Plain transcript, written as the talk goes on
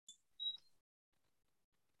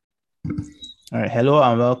All right, hello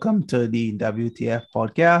and welcome to the WTF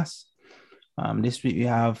podcast. This week we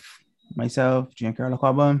have myself, Giancarlo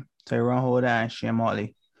Cobham, Tyrone Holder, and Shane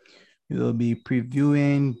Motley. We will be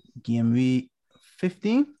previewing game week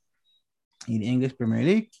 15 in the English Premier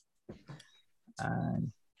League.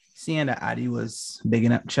 And seeing that Addy was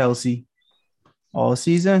bigging up Chelsea all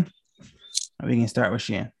season, we can start with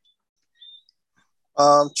Shane.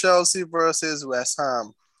 Chelsea versus West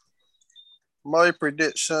Ham. My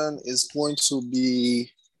prediction is going to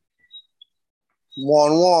be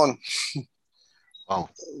 1-1. Oh,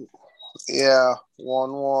 Yeah,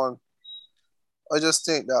 1-1. I just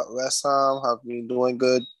think that West Ham have been doing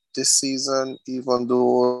good this season, even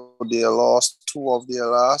though they lost 2 of their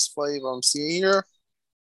last 5 I'm seeing here.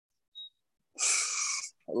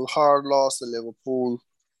 Hard loss to Liverpool.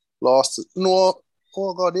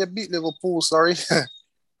 They beat Liverpool, sorry.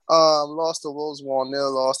 Lost to Wolves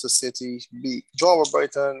 1-0, lost to City, draw with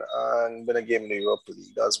Brighton, and win a game in the Europa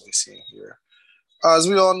League. That's what we're seeing here. As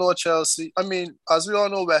we all know,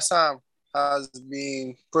 West Ham has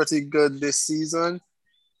been pretty good this season.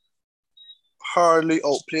 Hardly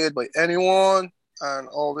outplayed by anyone, and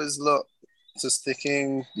always look to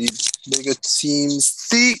sticking the bigger team's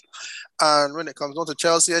feet. And when it comes down to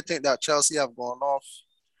Chelsea, I think that Chelsea have gone off.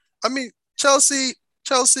 Chelsea,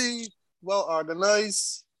 well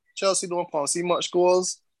organized. Chelsea don't concede much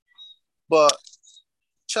goals, but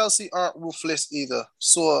Chelsea aren't ruthless either.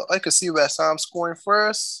 So I could see West Ham scoring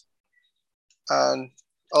first and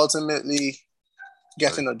ultimately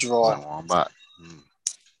getting a draw.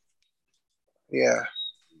 Yeah.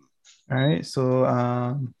 All right,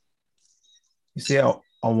 so you say a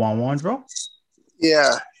 1-1 draw?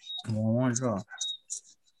 Yeah. 1-1 draw.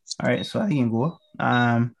 All right, so I can go.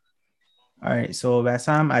 All right, so West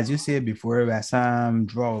Ham, as you said before, West Ham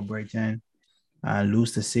draw with Brighton and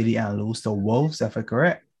lose to City and lose to Wolves, if I'm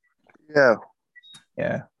correct. Yeah.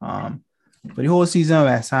 Yeah. For the whole season,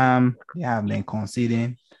 West Ham, they have been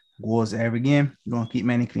conceding goals every game. Don't keep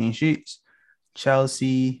many clean sheets.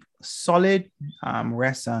 Chelsea, solid.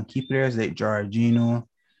 Rest on key players like Jorginho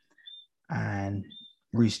and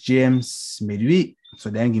Reece James midweek. So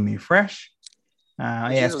then give me fresh.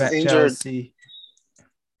 I expect Chelsea.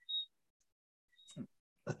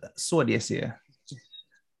 So this year.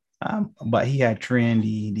 But he had trained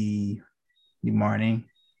the morning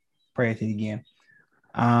prior to the game.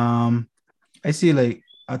 I see like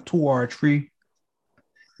a 2 or 3-0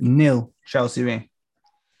 Chelsea win.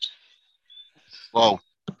 wow.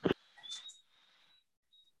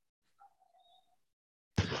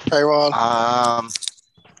 Tyrone.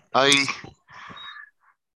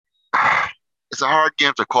 It's a hard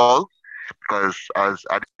game to call because, as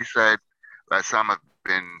Adi said, West Ham have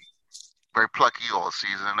been very plucky all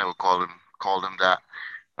season. I would call them that.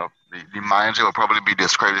 The manager will probably be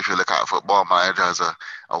described, if you look at a football manager, as a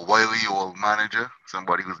wily old manager,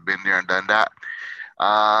 somebody who's been there and done that.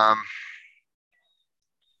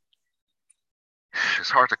 It's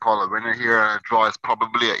hard to call a winner here. A draw is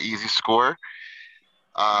probably an easy score.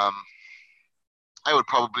 I would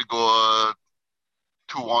probably go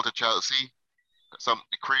 2-1 to Chelsea. The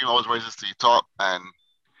cream always rises to the top, and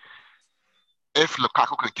if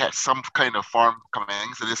Lukaku could catch some kind of form coming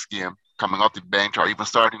into this game, coming off the bench or even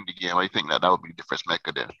starting the game, I think that would be the difference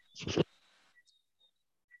maker there.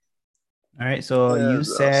 All right, so you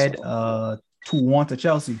said 2-1 to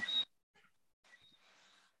Chelsea.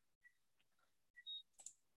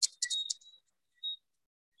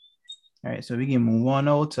 All right, so we can move on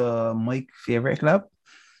now to my favorite club.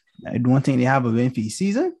 I don't think they have a win for the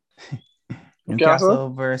season.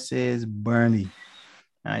 Newcastle versus Burnley.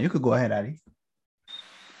 You could go ahead, Addy.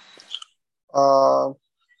 I'm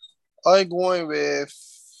going with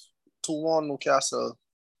 2-1 Newcastle.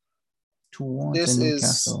 2-1 to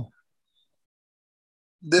Newcastle.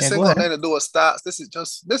 This ain't got nothing to do with stats. This is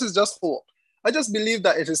just hope. I just believe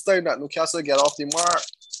that it is time that Newcastle get off the mark.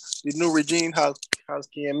 The new regime has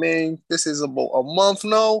came in. This is about a month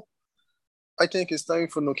now. I think it's time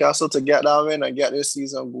for Newcastle to get that win and get this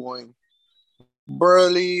season going.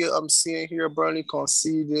 Burnley, I'm seeing here, Burnley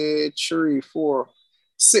conceded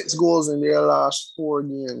 6 goals in their last 4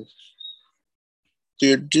 games.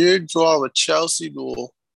 They did draw with Chelsea,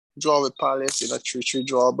 though. Draw with Palace in a 3-3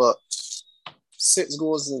 draw, but 6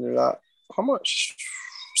 goals in the last. How much?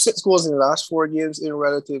 6 goals in the last 4 games in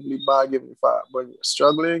relatively bad given the fact Burnley are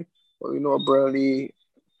struggling. But we know Burnley,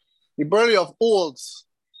 the Burnley of old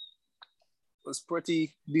was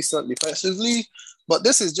pretty decent defensively. But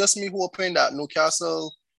this is just me hoping that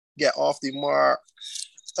Newcastle get off the mark.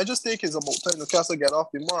 I just think it's about time Newcastle get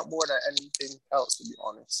off the mark more than anything else, to be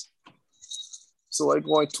honest. So I'm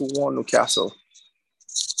going to 1 Newcastle.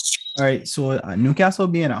 All right, so Newcastle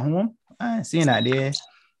being at home, seeing that they're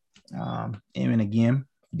aiming a game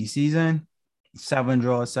this season, 7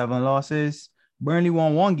 draws, 7 losses. Burnley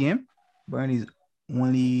won 1 game. Burnley's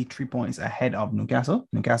only 3 points ahead of Newcastle.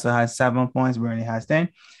 Newcastle has 7 points. Burnley has 10.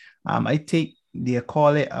 I think they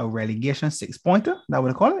call it a relegation 6-pointer. That what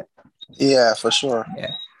they call it? Yeah, for sure.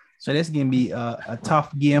 Yeah. So this can be a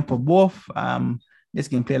tough game for both. This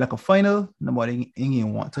can play like a final. Nobody in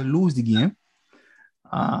game want to lose the game.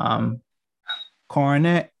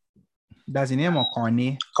 Cornet, that's his name or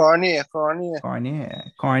Cornet? Cornet.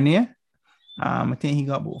 I think he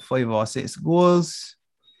got about 5 or 6 goals.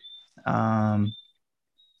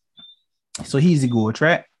 So he's a goal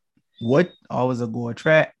threat. Wood always a goal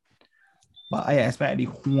threat. But I expect the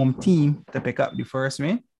home team to pick up the first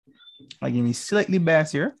win. I give me slightly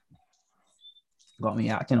best here. Got me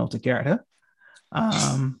acting out of character.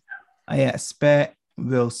 I expect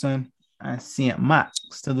Wilson and St.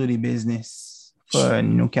 Max to do the business for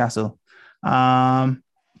Newcastle.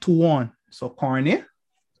 2-1. So Cornet,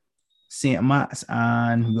 St. Max,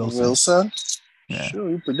 and Wilson. Yeah. Sure,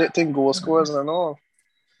 you predicting goal scores and all.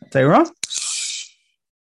 Tyrone?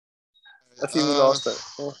 I think we lost it.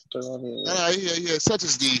 Yeah. Such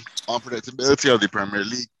is the unpredictability of the Premier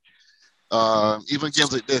League. Even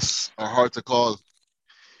games like this are hard to call.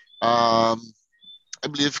 I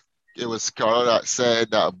believe it was Carlo that said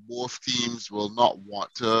that both teams will not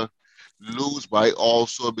want to lose, but I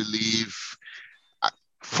also believe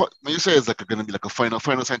when you say it's going to be like a final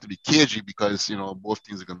sign to be cagey because both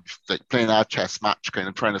teams are going to be like playing a chess match, kind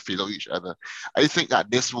of trying to feel out each other. I think that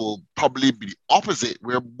this will probably be the opposite,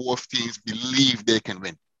 where both teams believe they can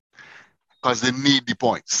win because they need the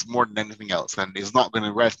points more than anything else, and it's not going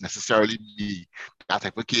to necessarily be that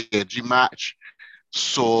type of cagey match.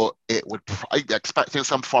 So I expecting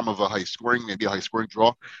some form of maybe a high scoring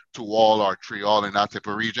draw, 2-2 or 3-3 in that type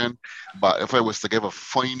of region. But if I was to give a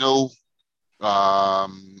final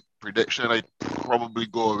prediction, I'd probably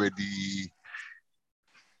go with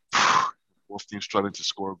both teams struggling to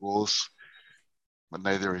score goals, but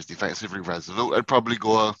neither is defensively resolute. I'd probably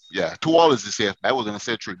go 2-2 is the safe. I was gonna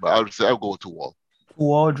say 3, but I'll go with 2-2.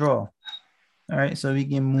 2-2 draw. All right, so we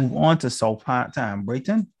can move on to Southampton and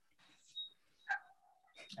Brighton.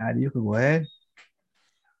 Adi, you could go ahead.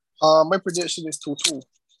 My prediction is 2-2.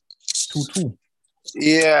 2-2.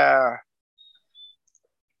 Yeah.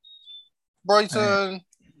 Brighton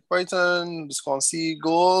is going to see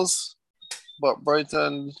goals, but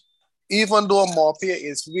Brighton, even though Maupay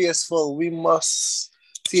is wasteful, we must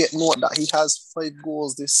take note that he has 5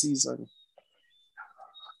 goals this season.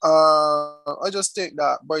 I just think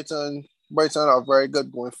that Brighton are very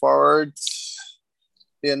good going forward.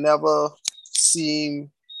 They never seem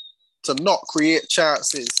to not create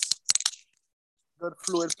chances. Good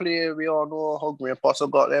fluid play. We all know how Graham Potter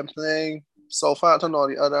got them playing. Southampton,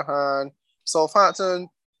 on the other hand, Southampton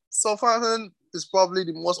is probably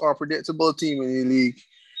the most unpredictable team in the league.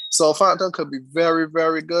 Southampton could be very,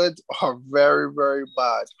 very good or very, very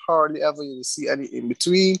bad. Hardly ever you see any in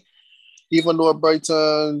between. Even though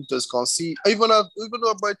Brighton does concede, even though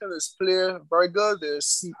Brighton is playing very good, they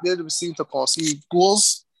seem to concede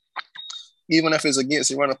goals, even if it's against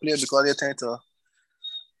the run of play, because they tend to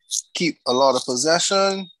keep a lot of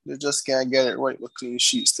possession. They just can't get it right with clean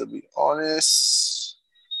sheets, to be honest.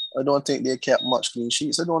 I don't think they kept much clean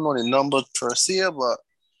sheets. I don't know the number per se, but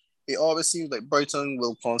it always seems like Brighton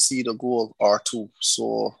will concede a goal or 2.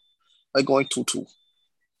 So I'm going 2-2.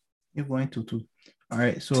 You're going 2-2. All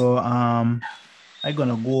right. So I'm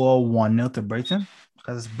gonna go 1-0 to Brighton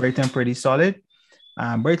because Brighton pretty solid.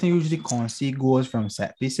 Brighton usually concede goals from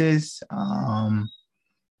set pieces.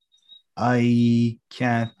 I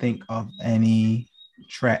can't think of any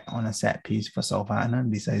threat on a set piece for Southampton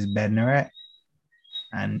besides Bednaret.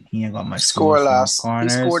 And he ain't got much score last.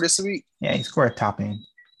 Corners. He scored this week. Yeah, he scored a tap in.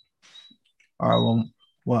 Or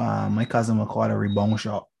my cousin would call it a rebound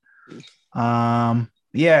shot. 1-0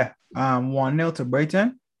 to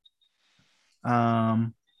Brighton.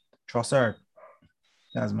 Trossard.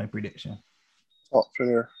 That's my prediction. Top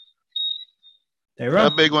player.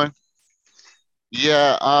 A big one.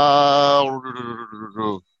 Yeah. I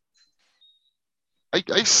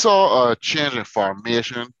saw a change in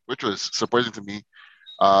formation, which was surprising to me.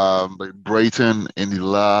 Like Brighton in the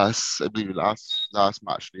last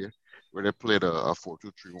match there, where they played a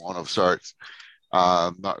 4-2-3-1 of sorts.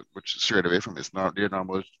 Not which straight away from it's not their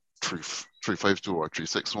normal 3-5-2 or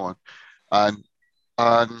 3-6-1, and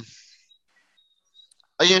I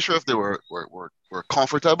ain't sure if they were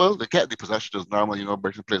comfortable. They kept the possession as normal.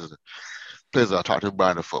 Brighton plays an attractive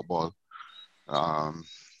brand of football. But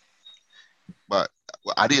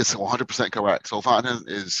Adi is 100% correct. Southampton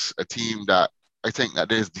is a team that I think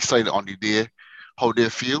that is decided on the day how they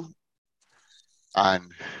feel,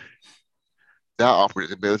 and that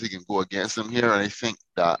unpredictability can go against them here. And I think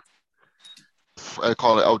that I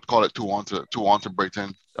would call it 2-1 to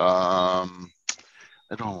Brighton. I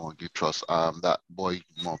don't want to give trust. That boy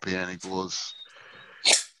won't pay any goals.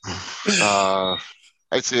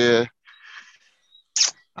 I'd say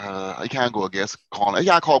I can't go against Colin. I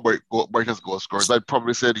can't call Brighton's goal scorers. I'd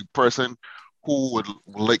probably say the person who would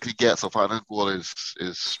likely get Southampton's goal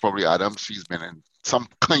is probably Adams. He's been in some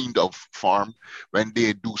kind of form. When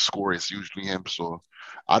they do score, it's usually him. So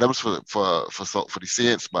Adams for the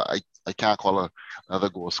Saints, but I can't call another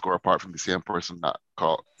goal scorer apart from the same person that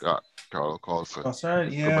Carlo calls for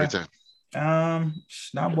Brighton.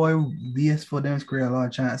 That boy BS for them create a lot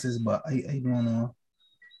of chances, but I don't know.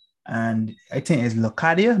 And I think it's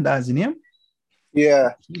Locadia, that's the name.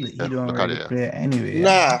 Yeah. He don't really play anyway.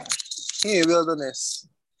 Nah, he ain't wilderness.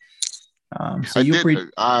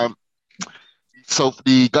 So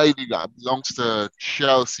the guy that belongs to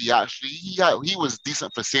Chelsea, actually, he was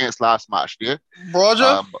decent for Saints last match there.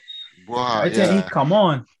 Roger? I think he come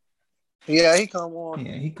on. Yeah, he come on.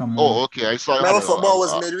 Yeah, he come on. Oh, okay. I saw. Remember football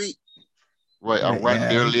was midweek. Right, a run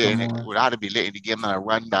there late. It would have to be late in the game, and a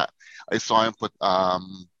run that I saw him put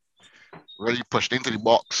really pushed into the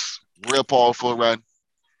box, real powerful run,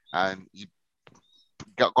 and he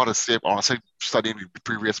got a save. Honestly, studying the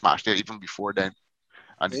previous match there, even before then,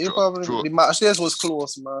 and the match there was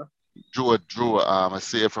close, man. Drew a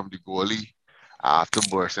save from the goalie after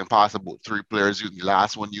bursting past about 3 players. The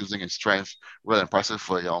last one using his strength, really impressive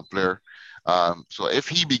for a young player. So if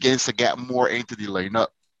he begins to get more into the lineup,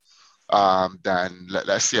 then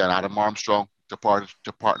let's say an Adam Armstrong to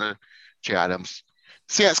partner Che Adams,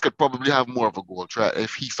 Saints could probably have more of a goal threat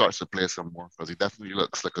if he starts to play some more, because he definitely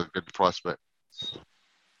looks like a good prospect.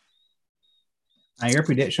 And your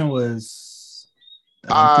prediction was for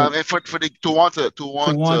the 2-1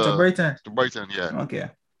 to Brighton. To Brighton, yeah. Okay.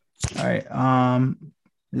 All right.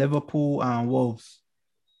 Liverpool and Wolves.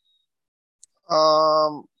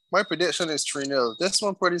 My prediction is 3-0. This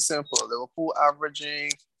one pretty simple. Liverpool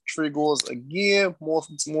averaging 3 goals a game,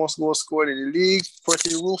 most goals scored in the league,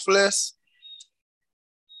 pretty ruthless.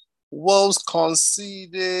 Wolves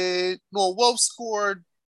scored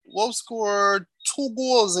 2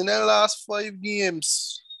 goals in their last 5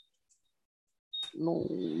 games. No,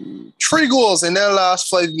 3 goals in their last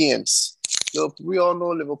 5 games. We all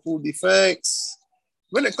know Liverpool defense.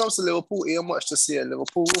 When it comes to Liverpool, ain't much to say.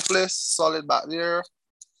 Liverpool ruthless, solid back there,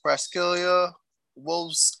 press killer.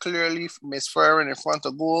 Wolves clearly misfiring in front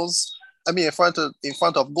of goals. I mean, in front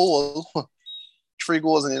of goal. 3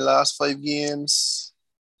 goals in the last 5 games.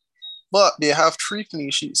 But they have 3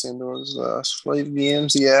 clean sheets in those last 5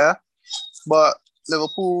 games, yeah. But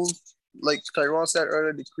Liverpool, like Tyrone said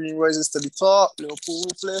earlier, the cream rises to the top. Liverpool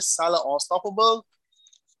ruthless, Salah unstoppable.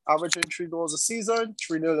 Averaging 3 goals a season,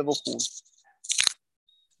 3-0 Liverpool.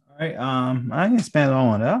 All right. I can spend long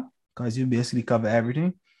on that because you basically cover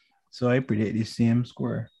everything. So I predict the same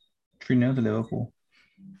score. 3-0 to Liverpool.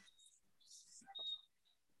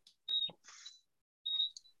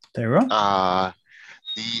 Tyrone? I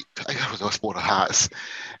was about the Hearts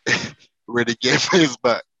where the game is,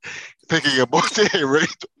 but thinking about it really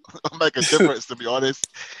don't make a difference, to be honest.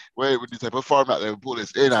 With the type of format Liverpool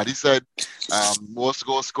is in, and he said most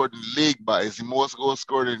goals scored in the league, but is the most goals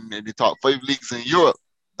scored in the top 5 leagues in Europe.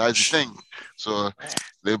 That's the thing. So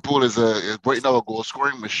Liverpool is right now a goal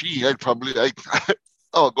scoring machine. I'd probably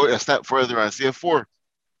go a step further and say 4-0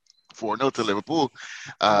 to Liverpool.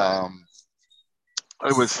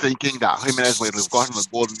 I was thinking that Jimenez might have gotten a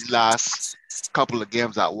goal in the last couple of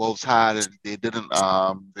games that Wolves had, and he didn't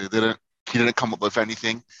come up with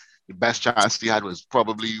anything. The best chance he had was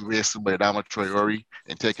probably wasted by Adama Traore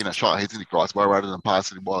and taking a shot hitting the crossbar rather than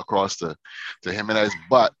passing the ball across to Jimenez.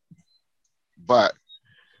 But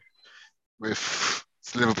with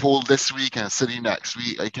Liverpool this week and City next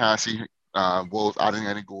week, I can't see Wolves adding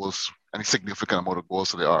any significant amount of goals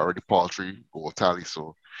to the already paltry goal tally.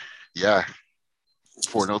 So, yeah.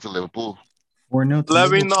 4-0 to Liverpool. 4-0 to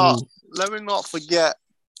Liverpool. Let me not forget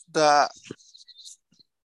that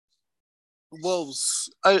Wolves.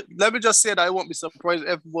 Let me just say that I won't be surprised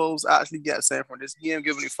if Wolves actually get sent from this game,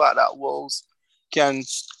 given the fact that Wolves can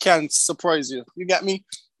surprise you. You get me?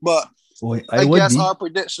 But I guess our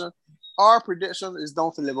prediction is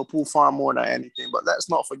down to Liverpool far more than anything. But let's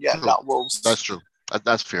not forget that Wolves. That's true.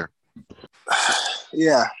 That's fair.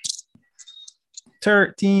 Yeah.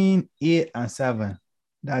 13, 8, and 7.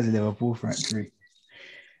 That's Liverpool front 3.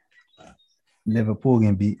 Liverpool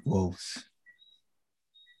can beat Wolves.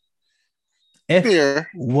 If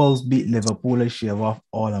Wolves beat Liverpool, I shave off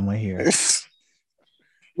all of my hair.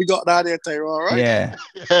 We got that there, Tyrone, right? Yeah.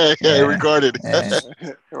 Recorded.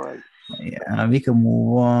 Right. Yeah, we can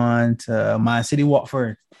move on to Man City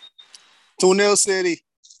Watford. 2-0 City.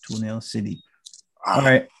 2-0 City. All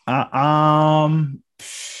right.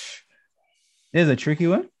 There's a tricky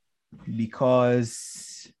one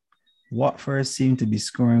because Watford seem to be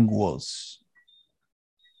scoring goals.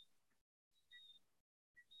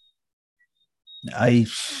 I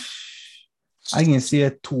can see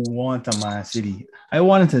a 2-1 to Man City. I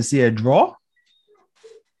wanted to see a draw,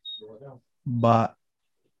 but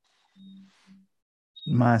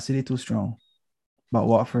Man City too strong. But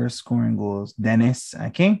Watford scoring goals. Dennis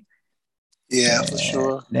and King. Yeah, for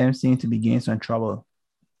sure. Them seem to be getting some trouble.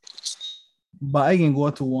 But I can go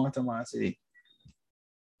 2-1 to Man City.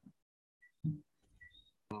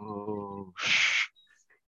 Oh,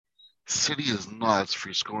 City is not as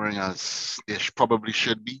free scoring as it probably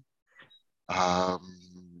should be.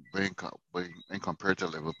 When compared to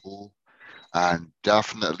Liverpool, and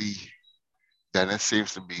definitely Dennis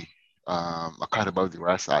seems to be a kind of the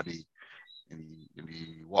rest at in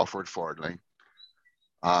the Watford forward line.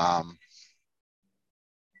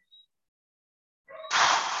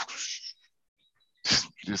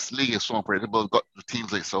 This league is so unpredictable. Got the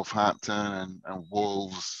teams like Southampton and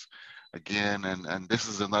Wolves again, and this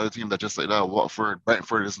is another team that just like that. Watford,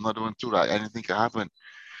 Brentford is another one too. That anything can happen.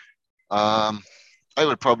 I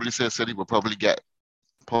would probably say City will probably get.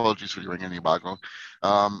 Apologies for the ring in the background.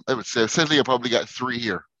 I would say City will probably get 3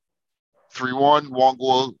 here. 3-1, 1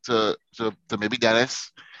 goal to maybe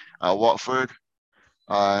Dennis, Watford.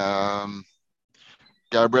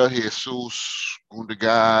 Gabriel Jesus,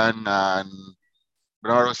 Gundogan, and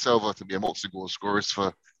Bernardo Silva to be amongst the goal scorers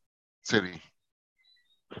for City.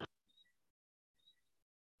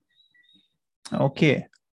 Okay.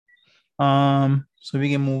 So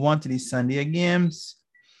we can move on to the Sunday games.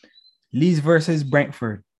 Leeds versus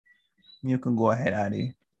Brentford. You can go ahead,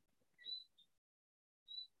 Adi.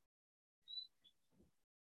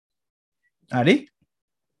 Adi?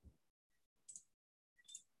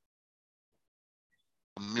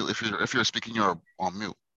 Mute if you're speaking, you're on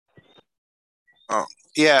mute. Oh,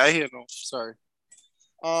 yeah, I hear no. Sorry.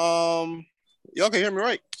 Y'all can hear me,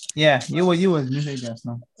 right? Yeah, you was muted just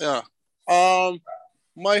now. Yeah.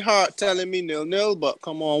 My heart telling me 0-0, but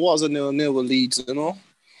come on, what was a 0-0 with Leeds, you know?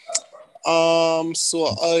 So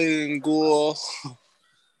I go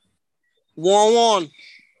 1-1.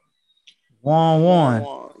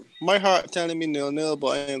 1-1. My heart telling me 0-0, but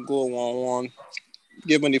I ain't go 1-1.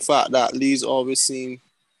 Given the fact that Leeds always seem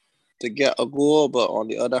to get a goal, but on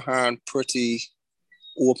the other hand, pretty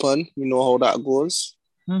open. You know how that goes.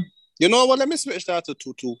 You know what? Let me switch that to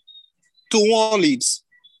 2-2. 2-1 Leeds.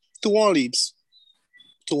 2-1 Leeds.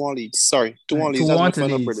 2-1 Leeds. Sorry. 2-1 Leeds. That's my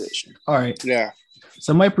final prediction. All right. Yeah.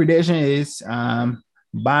 So my prediction is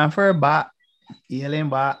Bamford back, Ealing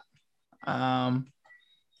back,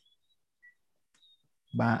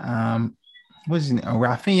 what's his name?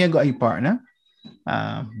 Rafinha got a partner.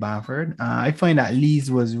 Bamford. I find that Leeds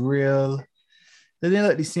was real. They didn't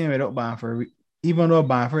look the same without Bamford. Even though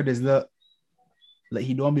Bamford is like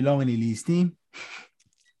he don't belong in the Leeds team.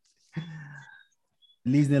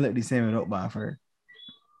 Leeds didn't look the same without Bamford.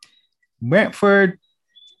 Brentford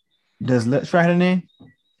does look threatening,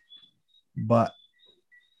 but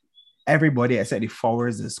everybody except the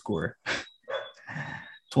forwards is score.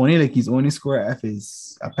 Tony, like his only score F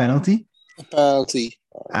is a penalty. A penalty.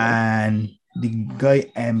 And the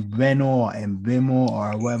guy Mbemo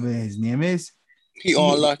or whatever his name is, he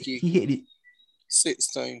unlucky. He hit it 6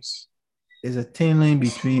 times. There's a thin line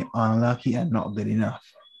between unlucky and not good enough.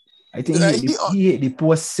 I think he hit the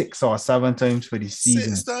post 6 or 7 times for the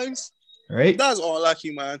season. 6 times? Right? That's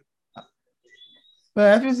unlucky, man.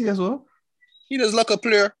 But I feel see as well. He does like a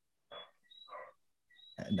player.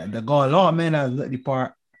 The goal, a lot of men that look the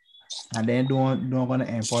part and then don't gonna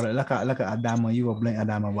import it. Look at Adama, you were blank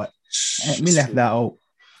Adama, but me left that out.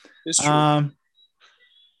 It's true.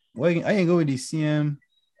 Well, I can go with the same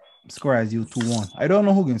score as you, 2-1. I don't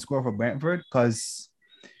know who can score for Brentford because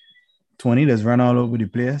 20 does run all over the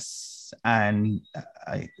place, and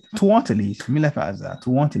 2-1 to Leeds. Me left as that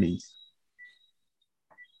 2-1 to Leeds.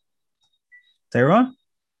 Tyrone?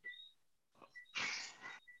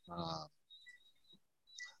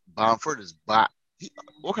 Bamford is back.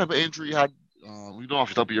 What kind of injury he had? We don't off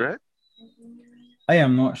the top of your head? I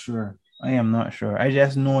am not sure. I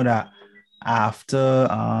just know that after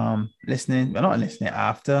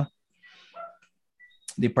after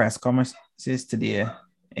the press conferences today,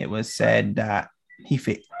 it was said that he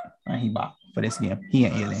fit and he back for this game. He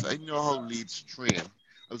ain't healing. I know how Leeds train.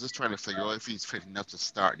 I was just trying to figure out if he's fit enough to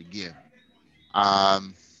start the game.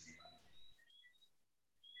 Um,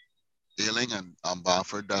 Ayling and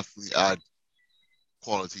Bamford definitely add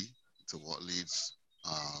quality to what Leeds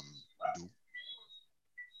do.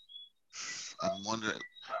 I'm wondering.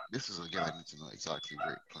 This is again. I need to know exactly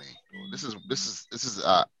where it's playing. Though. This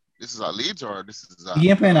is at Leeds or this is The at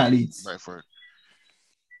game playing at Leeds. Brentford.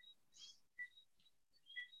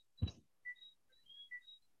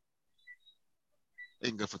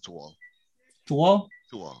 England for 2-2. 2-2?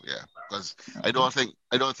 2-2, yeah. Because I don't think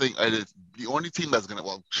the only team that's gonna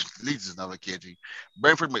Leeds is never KG.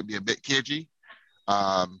 Brentford might be a bit KG.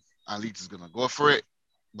 And Leeds is gonna go for it,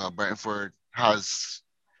 but Brentford has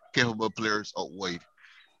capable players out wide.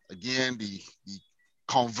 Again, the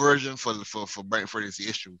conversion for Brentford is the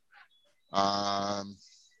issue. But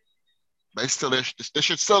still, they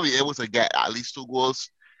should still be able to get at least 2 goals,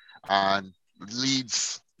 and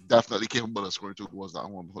Leeds definitely capable of scoring 2 goals at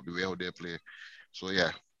home the way how they play. So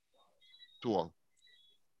yeah, 2-2.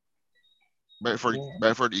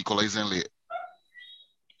 Brentford equalizing late.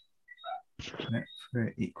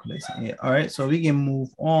 Brentford equalizing. Yeah. All right, so we can move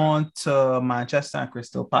on to Manchester and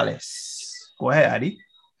Crystal Palace. Go ahead, Addy.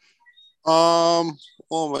 Oh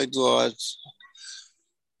my God.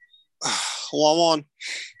 1-1.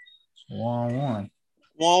 1-1.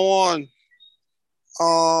 1-1.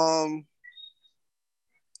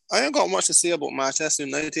 I ain't got much to say about Manchester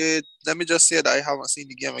United. Let me just say that I haven't seen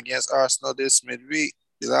the game against Arsenal this midweek.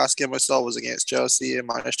 The last game I saw was against Chelsea and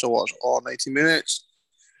managed to watch all 90 minutes.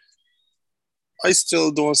 I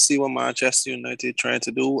still don't see what Manchester United trying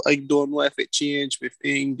to do. I don't know if it changed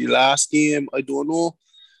within the last game. I don't know.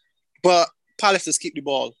 But Palace just keep the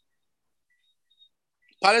ball.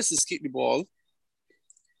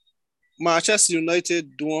 Manchester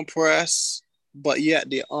United don't press, but yet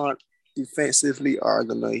they aren't defensively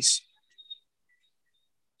organized.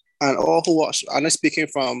 And all who watch, and I'm speaking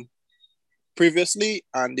from previously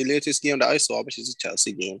and the latest game that I saw, which is the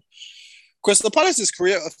Chelsea game. Crystal Palace has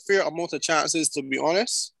created a fair amount of chances, to be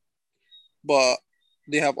honest, but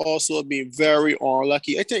they have also been very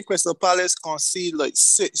unlucky. I think Crystal Palace conceded like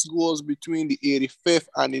 6 goals between the 85th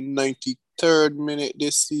and the 93rd minute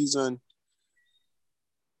this season.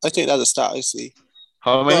 I think that's a stat I see.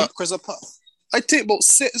 How many? But Crystal Palace, I think about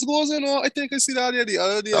 6 goals, I think I see that the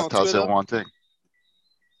other day That on tells Twitter. you one thing.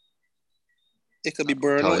 It could be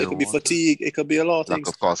burnout, it could be fatigue, it could be a lot of things.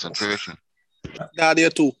 Lack of concentration. That there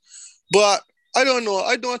too. But I don't know.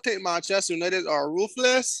 I don't think Manchester United are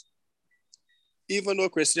ruthless. Even though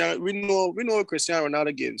we know Cristiano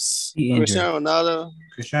Ronaldo gives. Cristiano Ronaldo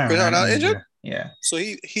injured? Yeah. So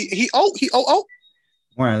he out.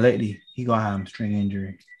 More than lately, he got a hamstring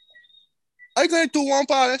injury. I going to 1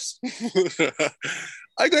 Palace.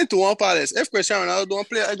 I going to 1 Palace. If Cristiano Ronaldo don't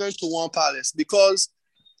play, I going to 1 Palace because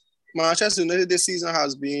Manchester United this season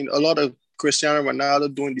has been a lot of Cristiano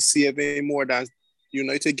Ronaldo doing the saving more than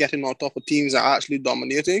United getting on top of teams and actually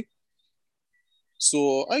dominating.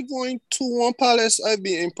 So I'm going to 1 Palace. I've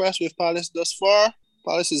been impressed with Palace thus far.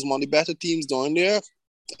 Palace is one of the better teams down there.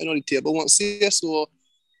 I know the table won't see it,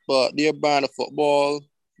 but their brand of football,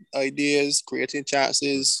 ideas, creating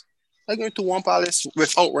chances. I'm going to 1 Palace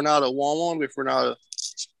without Ronaldo. 1-1 with Ronaldo.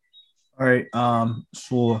 All right.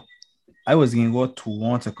 So I was going to go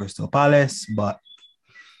 2-1 to Crystal Palace, but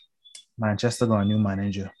Manchester got a new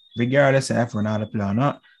manager. Regardless of if Ronaldo play or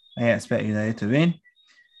not, I expect United to win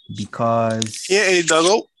because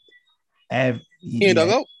dugout.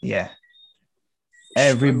 Yeah.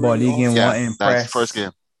 Everybody can want to impress. First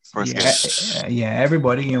game. Yeah,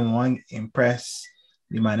 everybody can want to impress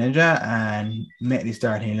the manager and make the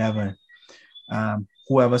starting 11.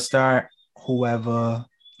 Whoever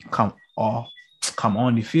come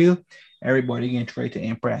on the field, everybody can try to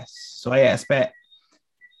impress. So I expect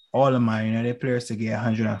all of my United players to get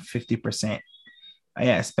 150%. I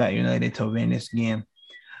expect United to win this game.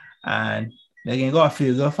 And they can go a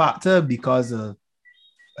feel good factor because of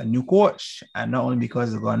a new coach, and not only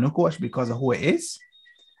because they got a new coach, because of who it is.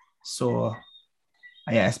 So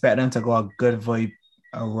I expect them to go a good vibe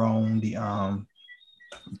around the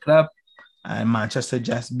club. And Manchester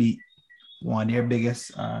just beat one of their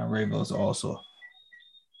biggest rivals also.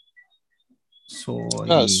 So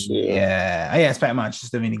yeah, I expect Manchester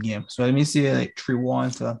to win the game. So let me see like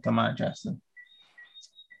 3-1 to Manchester.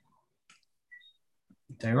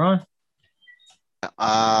 Tyrone?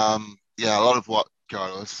 Yeah, a lot of what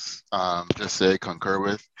Carlos just said concur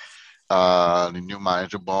with. The new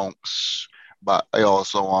manager bounce. But I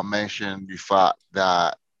also want to mention the fact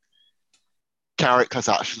that Carrick has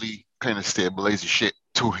actually kind of stabilized the shit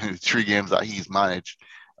 3 games that he's managed.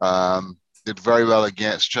 Did very well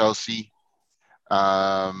against Chelsea.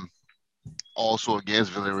 Also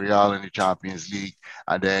against Villarreal in the Champions League,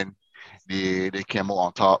 and then they came out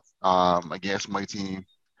on top against my team,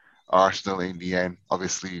 Arsenal in the end.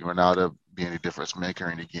 Obviously, Ronaldo being the difference maker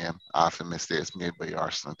in the game after mistakes made by the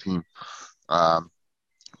Arsenal team. But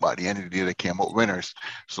at the end of the day, they came out winners.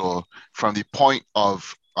 So from the point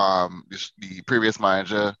of the previous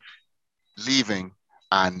manager leaving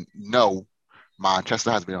and now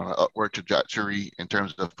Manchester has been on an upward trajectory in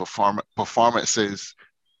terms of performances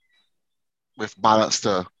with balanced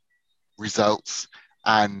results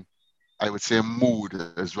and I would say mood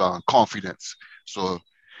as well and confidence. So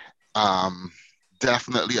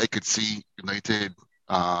definitely I could see United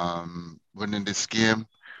winning this game.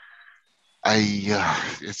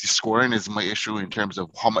 It's the scoring is my issue in terms of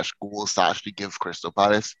how much goals to actually give Crystal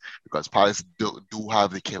Palace because Palace do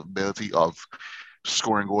have the capability of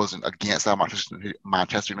scoring goals against that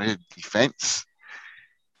Manchester United defense.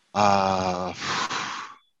 I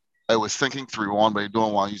was thinking 3-1, but I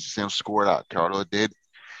don't want to use the same score that Carlo did.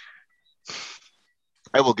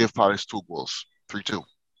 I will give Palace 2 goals, 3-2.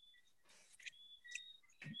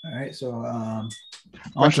 All right, so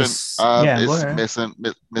question is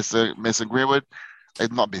Mason Greenwood.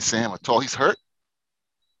 I've not been saying him at all. He's hurt.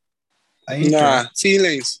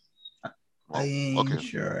 Ceilings. I ain't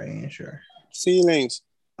sure. Ceilings.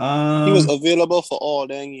 He was available for all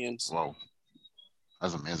the games. Wow,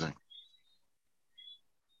 that's amazing.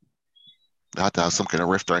 They had to have some kind of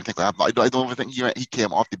rift or anything like that. I don't even think he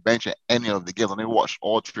came off the bench at any of the games. I watched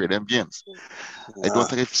all 3 of them games. I don't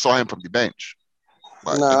think I saw him from the bench.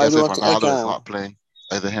 But I guess if Ronaldo is not playing,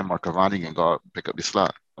 either him or Cavani can go pick up the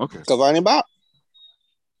slot. Okay. Cavani back?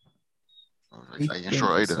 I ain't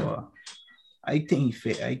sure either. So. I think he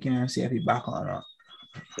fit. I can't see if he back or not.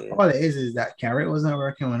 Yeah. All it is that Carrot wasn't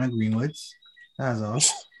working on the Greenwoods. That's all.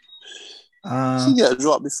 He got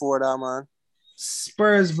dropped before that, man.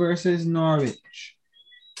 Spurs versus Norwich.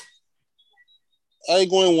 I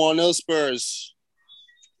going 1-0 Spurs.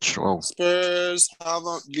 Sure. Spurs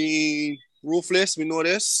haven't been ruthless. We know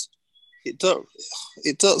this. It took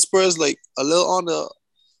Spurs like a little under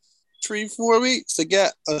 3-4 weeks to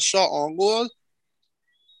get a shot on goal.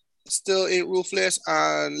 Still ain't ruthless,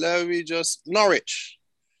 and Norwich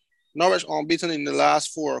unbeaten in the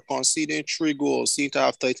last 4, conceding 3 goals. Seem to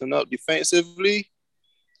have tightened up defensively.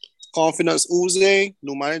 Confidence oozing.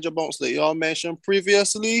 New manager bounce like y'all mentioned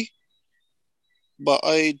previously. But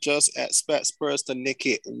I just expect Spurs to nick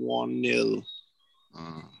it 1-0.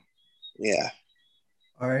 Yeah.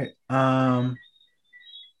 All right. I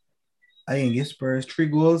can give Spurs 3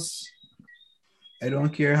 goals. I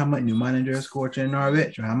don't care how much new manager is coaching in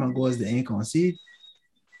Norwich or how much goals they ain't concede.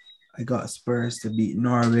 I got Spurs to beat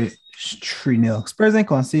Norwich 3-0. Spurs ain't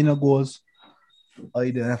concede no goals.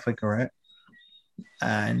 I did that correct.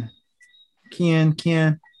 And Keane,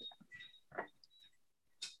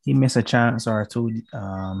 he missed a chance or 2 in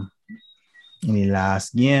the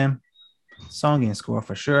last game. Son can score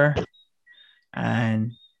for sure.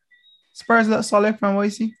 And Spurs look solid from what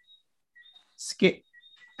you see. Skip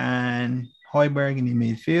and Højbjerg in the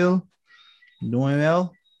midfield. Doing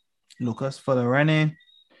well. Lucas for the running.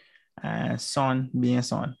 And Son being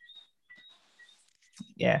Son.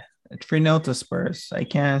 Yeah. 3-0 to Spurs. I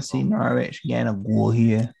can't see Norwich getting a goal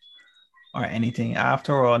here or anything.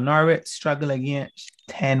 After all, Norwich struggle against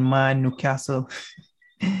 10-man Newcastle.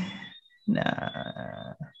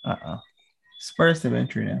 Nah. Spurs to win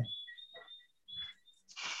 3-0.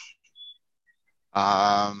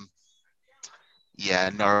 Yeah,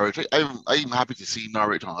 Norwich. I'm happy to see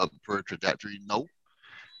Norwich on upward trajectory. No,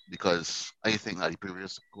 because I think that the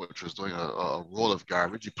previous coach was doing a roll of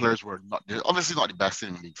garbage. The players were obviously not the best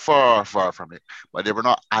in the league, far from it, but they were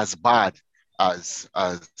not as bad as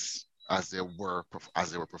they were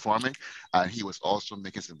performing, and he was also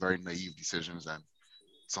making some very naive decisions and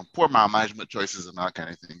some poor management choices and that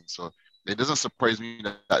kind of thing. So it doesn't surprise me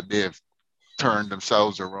that they've turned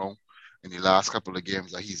themselves around in the last couple of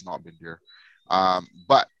games that he's not been there.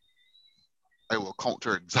 But I will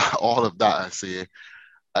counter all of that and say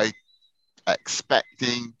I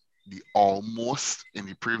expecting the almost in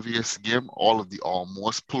the previous game, all of the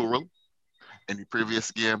almost plural in the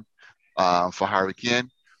previous game for Harry Kane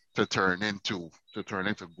to turn into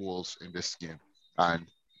goals in this game and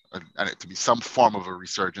it to be some form of a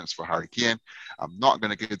resurgence for Harry Kane. I'm not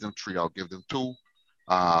going to give them 3. I'll give them 2.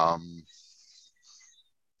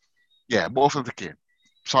 Yeah, both of them Kane.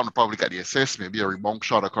 Son will probably get the assist, maybe a rebound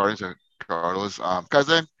shot according to Carlos'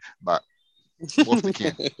 cousin, but both the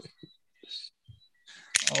Kane.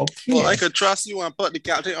 Okay. Well, I could trust you and put the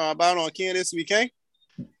captain armband on Kane this weekend.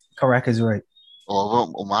 Correct is right.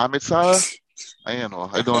 Mohamed Salah? I don't know.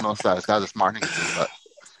 I don't know stats. That's a smart thing to do, but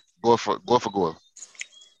go for goal.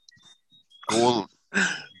 Goal,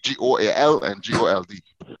 GOAL and GOLD.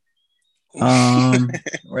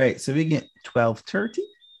 Right. So we get 12:30.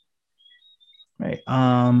 Right.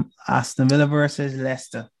 Aston Villa versus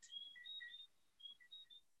Leicester.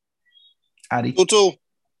 Addy. 2-2.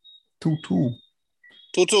 2-2.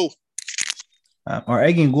 2-2. Or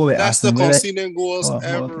I can go with Leicester Aston Villa. conceding goals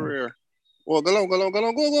everywhere. Okay. Well, go on.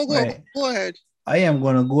 Right. Go ahead. I am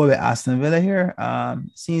gonna go with Aston Villa here.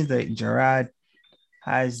 Seems like Gerrard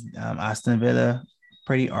has Aston Villa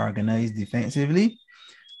pretty organized defensively,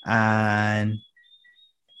 and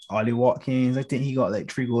Ollie Watkins, I think he got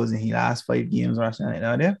like 3 goals in his last 5 games or something like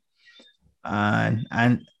that there.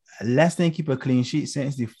 And less than keep a clean sheet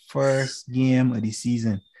since the first game of the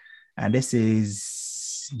season, and this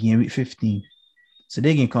is game week 15, so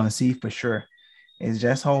they can concede for sure. It's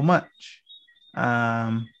just how much.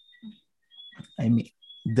 I mean,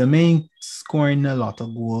 the main scoring a lot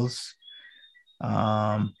of goals.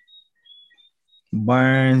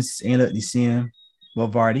 Barnes ain't look the same,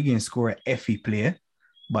 but Vardy can score if he play,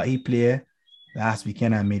 but he play last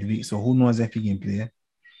weekend at midweek, so who knows if he can play.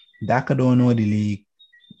 Daka don't know the league.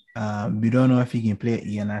 We don't know if he can play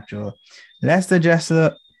Ian Nacho. Leicester just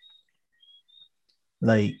look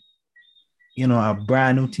like, a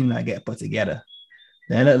brand new team that get put together.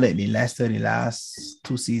 They look like the Leicester the last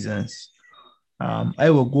 2 seasons. I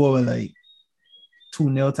will go with like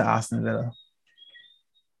 2-0 to Aston Villa.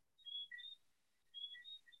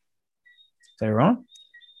 Is that wrong?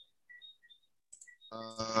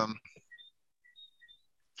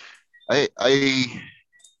 I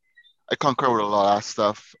concur with a lot of that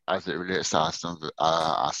stuff as it relates to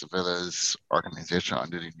Aston Villa's organization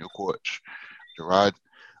under the new coach, Gerrard.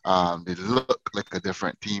 They look like a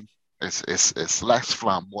different team. It's less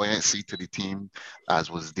flamboyancy to the team as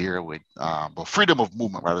was there with but freedom of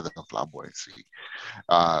movement rather than flamboyancy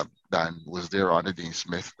than was there under Dean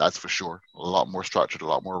Smith. That's for sure. A lot more structured, a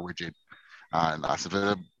lot more rigid, and Aston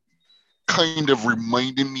Villa kind of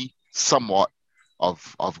reminded me somewhat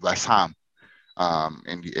of West Ham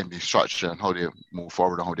in the structure and how they move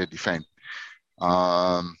forward and how they defend.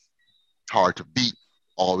 Hard to beat,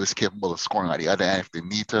 always capable of scoring at the other end if they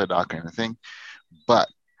need to, that kind of thing. But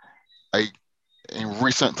in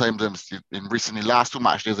recent times, in recently last 2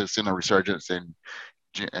 matches, I've seen a resurgence in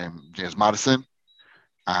James Maddison,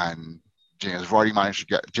 and James Vardy managed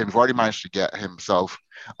to get himself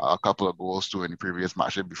a couple of goals too in the previous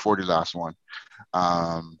match before the last one.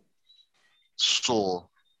 So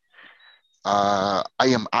I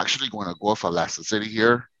am actually going to go for Leicester City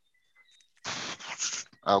here.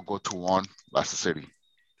 I'll go 2-1 Leicester City.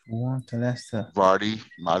 2-1 to Leicester. Vardy,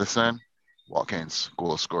 Maddison, Watkins,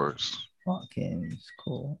 goal scorers. Watkins,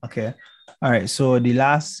 cool. Okay. All right. So the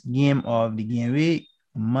last game of the game week,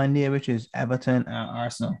 Monday, which is Everton and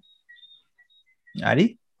Arsenal.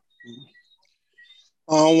 Addy?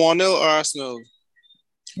 1-0 Arsenal.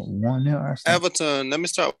 1-0 Arsenal. Everton. Let me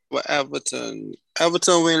start with Everton.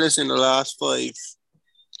 Everton winless in the last 5.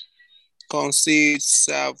 Concede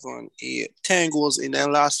 7, 8, 10 goals in their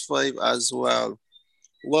last 5 as well.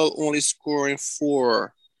 Well, only scoring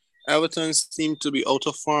 4. Everton seem to be out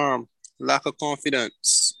of form, lack of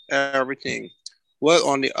confidence, everything. Well,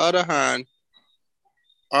 on the other hand,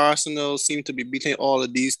 Arsenal seem to be beating all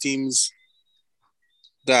of these teams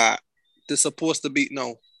that they're supposed to beat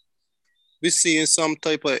now. We're seeing some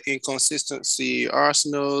type of inconsistency.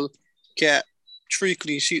 Arsenal kept 3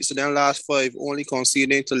 clean sheets in their last 5, only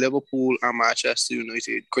conceding to Liverpool and Manchester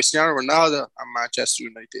United. Cristiano Ronaldo and Manchester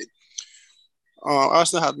United.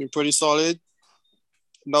 Arsenal have been pretty solid.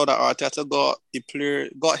 Now that Arteta got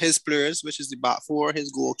his players, which is the back 4,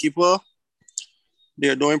 his goalkeeper,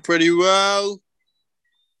 they're doing pretty well.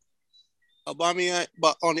 Aubameyang,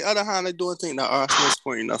 but on the other hand, I don't think that Arsenal is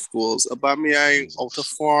scoring enough goals. Aubameyang out of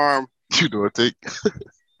form. You don't think?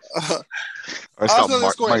 Arsenal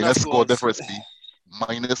is scoring minus enough goal goals. Difference.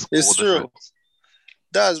 Minus it's goal true. Difference.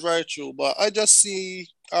 That is very true. But I just see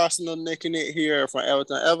Arsenal nicking it here from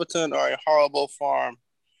Everton. Everton are in horrible form.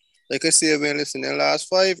 Like I say, when in the last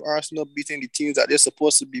 5, Arsenal beating the teams that they're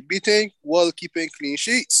supposed to be beating while keeping clean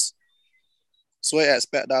sheets. So I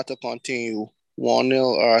expect that to continue.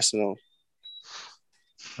 1-0 Arsenal.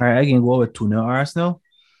 All right, I can go with 2-0 Arsenal.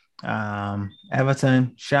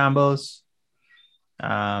 Everton, shambles.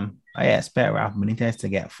 I expect Rafa Benitez to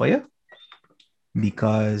get fired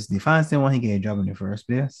because the fans didn't want to get a job in the first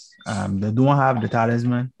place. They don't have the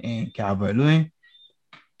talisman in Calvert-Lewin.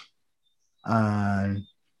 And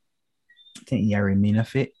I think he remain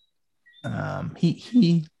fit.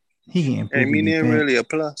 He can improve. Really a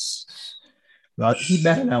plus. Well, he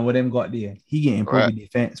better than what them got there. He can improve the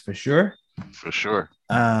defense for sure. For sure.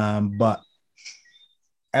 But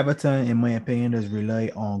Everton, in my opinion, does rely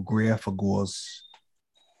on Gray for goals.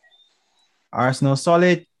 Arsenal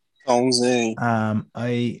solid. Townsend.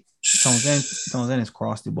 Townsend is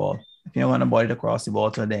cross the ball. If you don't want nobody to cross the ball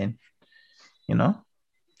to then, you know.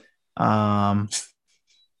 I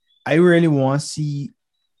really want to see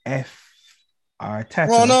if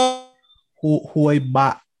Arteta who I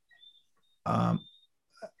back.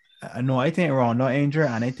 No, I think Rondon injured,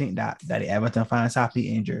 and I think that the Everton fans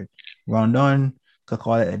happy injured. Rondon could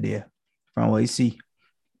call it a day from what you see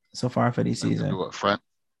so far for this season. Do up front.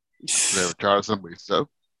 Richarlison, but so.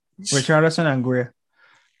 Richarlison and Gray.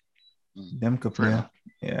 Them could play.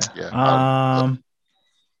 Yeah.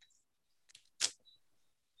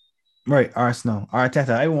 Right, Arsenal.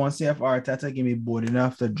 Arteta. I want to see if Arteta give me bold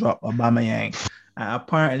enough to drop Aubameyang.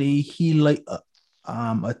 Apparently, he liked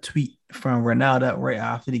a tweet from Ronaldo right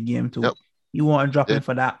after the game too. Yep. He want to drop him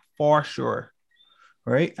for that for sure.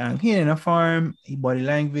 Right? And he in a farm, he body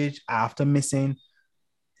language after missing,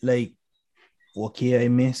 like, okay, I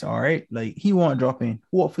miss, all right. Like, he want to drop in.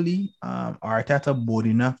 Hopefully, Arteta bold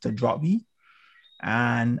enough to drop he.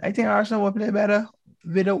 And I think Arsenal will play better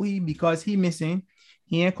without he because he missing.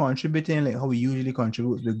 He ain't contributing like how he usually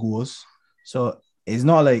contributes with goals. So it's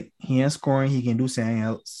not like he ain't scoring, he can do something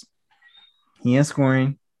else. He ain't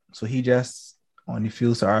scoring, so he just on the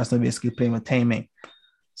field. So Arsenal basically playing with timing.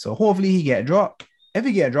 So hopefully he get dropped. If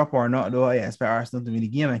he get dropped or not, though, I expect Arsenal to win the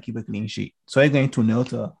game and keep a clean sheet. So I'm going 2-0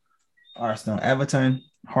 to Arsenal. Everton,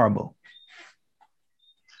 horrible.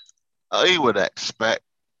 I would expect,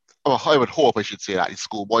 I would hope I should say that the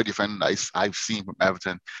schoolboy defender I've seen from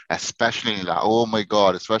Everton, especially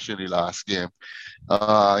especially the last game.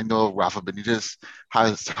 I know Rafa Benitez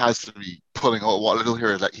has to be pulling out what little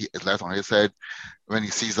here is left on his head when he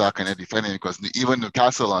sees that kind of defending, because even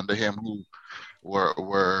Newcastle under him, who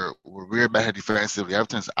were way better defensively,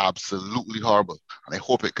 Everton's absolutely horrible, and I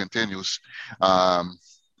hope it continues.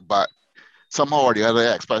 But somehow or the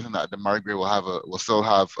other, expecting that Demarai Gray will still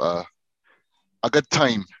have a good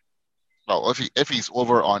time. Well, if he's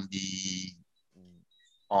over on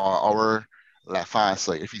our left hand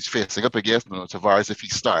side, if he's facing up against Tavares, if he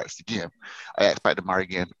starts the game, I expect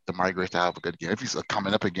Demarai Gray to have a good game. If he's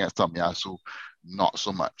coming up against Tomiyasu, not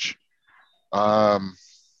so much. I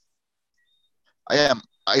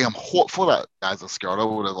am hopeful that, as Oscardo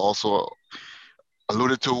would have also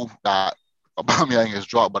alluded to, that Aubameyang is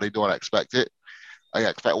dropped, but I don't expect it. I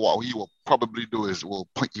expect what he will probably do is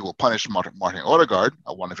he will punish Martin Odegaard,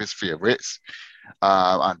 one of his favorites,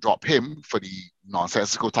 and drop him for the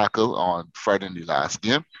nonsensical tackle on Friday in the last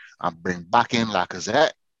game, and bring back in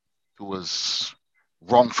Lacazette, who was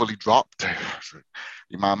wrongfully dropped.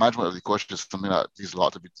 The management of the coach is something that is a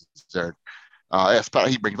lot to be deserved. I expect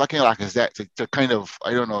he brings back in Lacazette to kind of,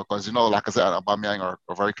 I don't know, because Lacazette and Aubameyang are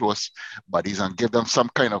very close, but he's going to give them some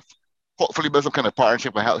kind of, hopefully build some kind of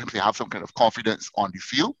partnership and help him to have some kind of confidence on the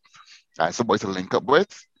field. Somebody to link up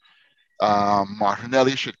with.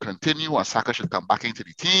 Martinelli should continue and Saka should come back into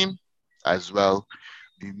the team as well.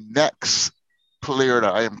 The next player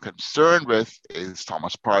that I am concerned with is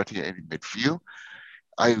Thomas Partey in the midfield.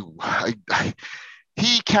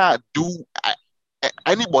 He can't do,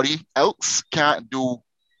 anybody else can't do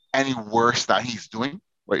any worse than he's doing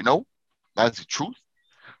right now. That's the truth.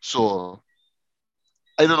 So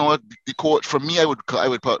I don't know what the coach, for me, I would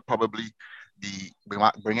put probably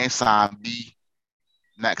bring in Sambi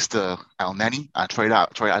next to El Neni and try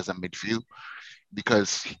that as a midfield,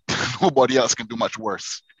 because nobody else can do much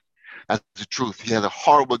worse. That's the truth. He has a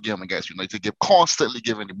horrible game against United, constantly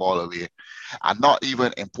giving the ball away and not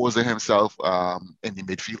even imposing himself in the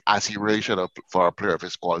midfield as he really should have for a player of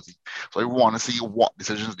his quality. So I want to see what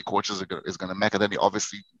decisions the coaches is going to make. And then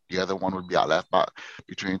obviously the other one would be at left back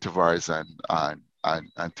between Tavares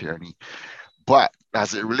and Tierney. But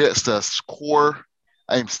as it relates to score,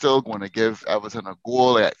 I'm still going to give Everton a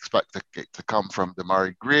goal. I expect it to come from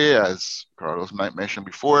Demarai Gray, as Carlos might mention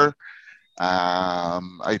before.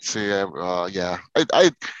 I'd say,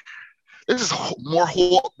 this is more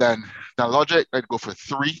hope than logic. I'd go for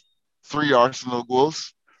three Arsenal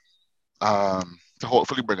goals to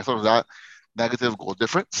hopefully bring us out of that negative goal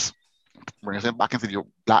difference, bring us back into the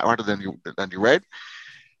black rather than the red.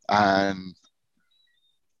 And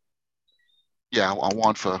yeah, I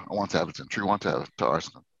want Everton. 3-1 to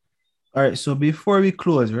Arsenal. All right. So before we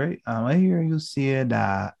close, right? I hear you say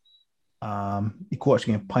that the coach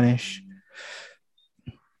can punish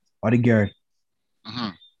Odegaard. Mm-hmm.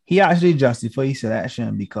 He actually justified his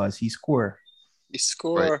selection because he scored. He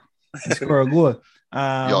scored. Right. He scored a goal. He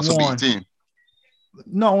also beat the team.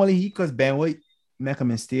 Not only he, because Ben White make a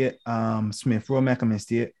mistake. Smith Rowe make a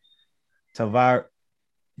mistake. Tavares.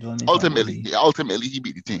 Ultimately, he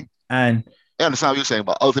beat the team. And I understand what you're saying,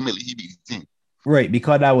 but ultimately he beat the team. Right,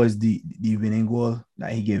 because that was the winning goal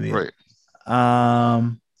that he gave it. Right.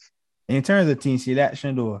 In terms of team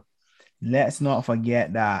selection, though, let's not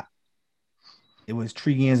forget that it was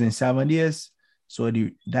 3 games in 7 days. So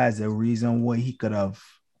that's the reason why he could have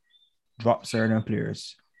dropped certain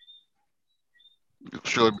players.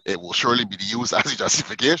 Sure, it will surely be used as a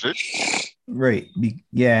justification. Right.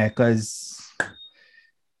 Because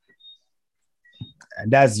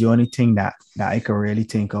that's the only thing that I can really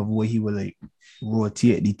think of where he will like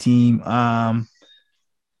rotate the team.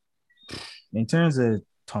 In terms of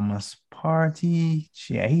Thomas Partey,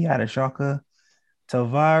 yeah, he had a shocker.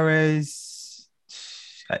 Tavares,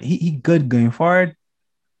 he good going forward.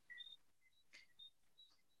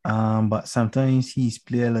 But sometimes he's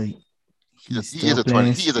playing like he is a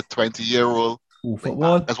 20-year-old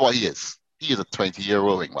football. That's what he is. He is a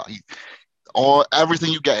 20-year-old wingback.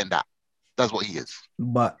 Everything you get in that. That's what he is.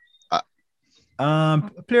 But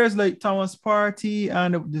players like Thomas Partey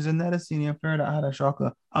and there's another senior player that had a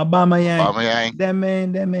shocker. Aubameyang. Them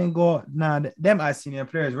men go them are senior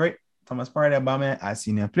players, right? Thomas Partey, Aubameyang are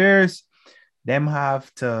senior players. Them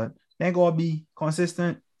they gotta be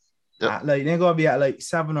consistent. Yep. They gotta be at like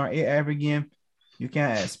 7 or 8 every game. You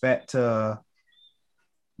can't expect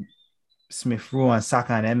Smith Rowe and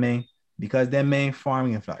Saka and them men because them men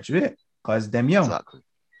farming and fluctuate because them young. Exactly.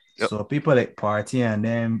 Yep. So people like Partey and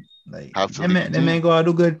them like them men gotta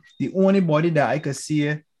do good. The only body that I could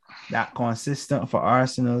see that consistent for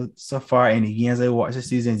Arsenal so far in the games I watched this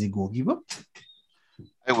season is the goalkeeper.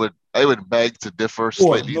 I would beg to differ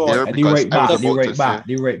slightly there because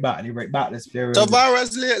the right back. Let's play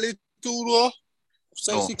Tavares lately too, though.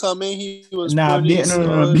 Since he come in, he was Nah, he's make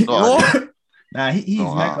a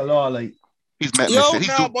lot like he's met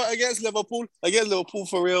but against Liverpool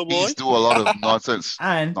for real, boy. He's do a lot of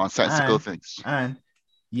nonsensical things. And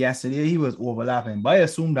yesterday he was overlapping, but I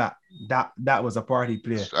assume that was a party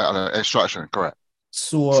player. Instruction, correct.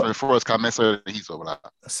 So Smith Rowe coming, so he's overlapping.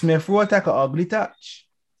 Smith Rowe take an ugly touch,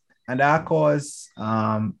 and that caused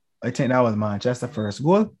I think that was Manchester first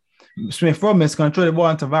goal. Smith Rowe miscontrolled the ball,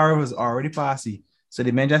 and Tavares was already passing. So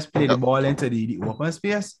the men just played the ball into the open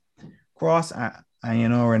space, cross, and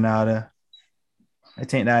Ronaldo. I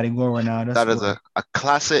think that it go Ronaldo. That is a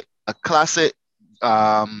classic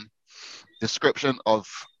description of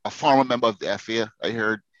a former member of the FA. I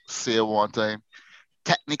heard say one time,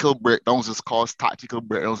 technical breakdowns is caused tactical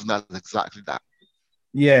breakdowns, and that's exactly that.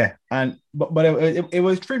 Yeah, but it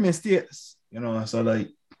was 3 mistakes, so like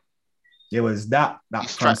it was that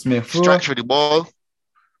from Smith Rowe. Structure the ball,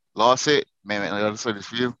 lost it, man on the other side of the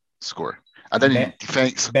field, score. And then he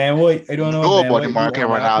defense. Ben White, I don't know. Nobody marking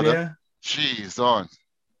Ronaldo. Jeez, on.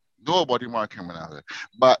 Nobody marking Ronaldo.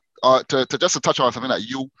 But to touch on something that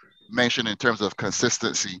you mentioned in terms of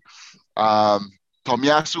consistency,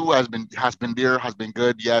 Tomiyasu has been there, has been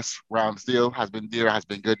good, yes. Ramsdale has been there, has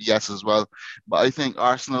been good, yes, as well. But I think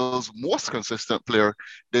Arsenal's most consistent player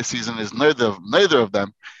this season is neither of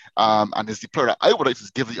them. And it's the player that I would like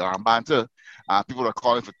to give the armband to. People are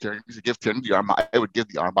calling for Tierney to give Tierney the armband. I would give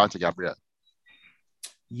the armband to Gabriel.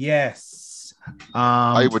 Yes.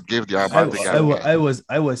 I would give the armband to Gabriel.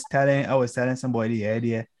 I was telling somebody the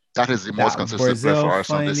idea that is the most consistent Brazil player for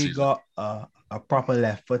Arsenal this season. Got a proper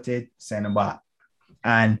left-footed centre back,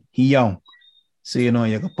 and he young, so you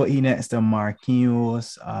can put him next to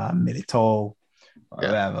Marquinhos, Militao,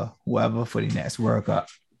 or whoever for the next World Cup.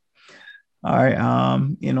 All right,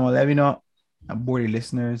 let me not bore the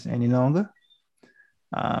listeners any longer.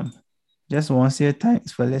 Just want to say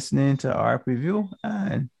thanks for listening to our preview,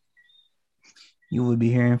 and you will be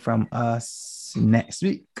hearing from us next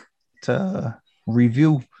week to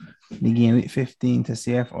review the game week 15 to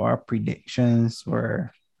see if our predictions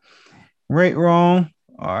were right, wrong,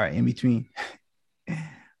 or in between.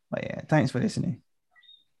 But yeah, thanks for listening.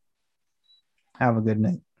 Have a good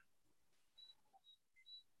night.